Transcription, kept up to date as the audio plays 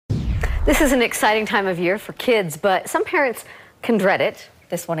This is an exciting time of year for kids, but some parents can dread it,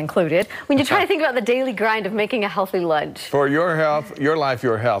 this one included, when you try to think about the daily grind of making a healthy lunch. For your health, your life,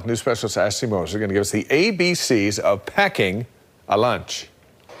 your health, new specialist Ashley Moser is going to give us the ABCs of packing a lunch.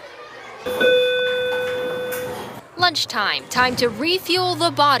 Lunchtime, time to refuel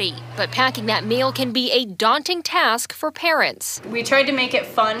the body, but packing that meal can be a daunting task for parents. We tried to make it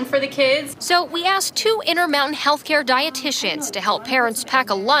fun for the kids. So we asked two Intermountain healthcare dietitians to help parents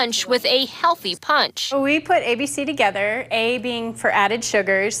pack a lunch with a healthy punch. We put ABC together, A being for added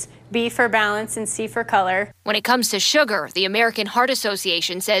sugars, B for balance, and C for color. When it comes to sugar, the American Heart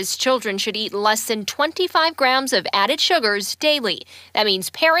Association says children should eat less than 25 grams of added sugars daily. That means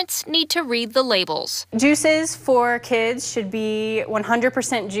parents need to read the labels. Juices for kids should be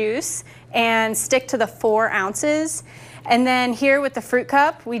 100% juice and stick to the 4 ounces. And then here with the fruit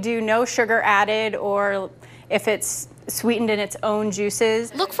cup, we do no sugar added, or if it's sweetened in its own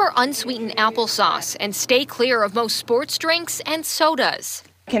juices. Look for unsweetened applesauce and stay clear of most sports drinks and sodas.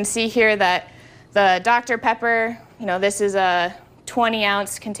 You can see here that the Dr. Pepper, this is a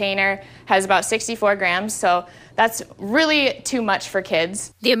 20-ounce container, has about 64 grams, so that's really too much for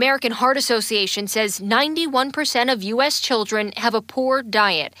kids. The American Heart Association says 91% of U.S. children have a poor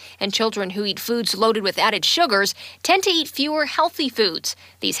diet, and children who eat foods loaded with added sugars tend to eat fewer healthy foods.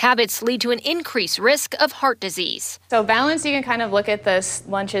 These habits lead to an increased risk of heart disease. So balance, you can kind of look at the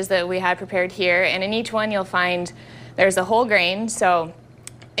lunches that we had prepared here, and in each one you'll find there's a whole grain. So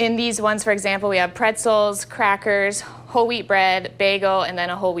in these ones, for example, we have pretzels, crackers, whole wheat bread, bagel, and then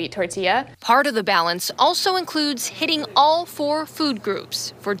a whole wheat tortilla. Part of the balance also includes hitting all 4 food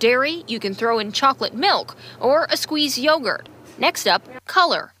groups. For dairy, you can throw in chocolate milk or a squeezed yogurt. Next up,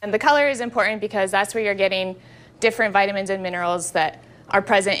 color. And the color is important because that's where you're getting different vitamins and minerals that are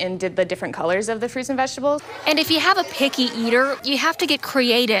present in the different colors of the fruits and vegetables. And if you have a picky eater, you have to get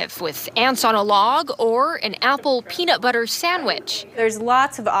creative with ants on a log or an apple peanut butter sandwich. There's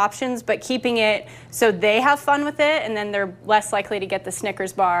lots of options, but keeping it so they have fun with it, and then they're less likely to get the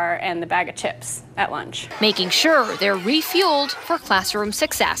Snickers bar and the bag of chips at lunch. Making sure they're refueled for classroom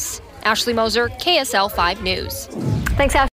success. Ashley Moser, KSL 5 News. Thanks, Ashley.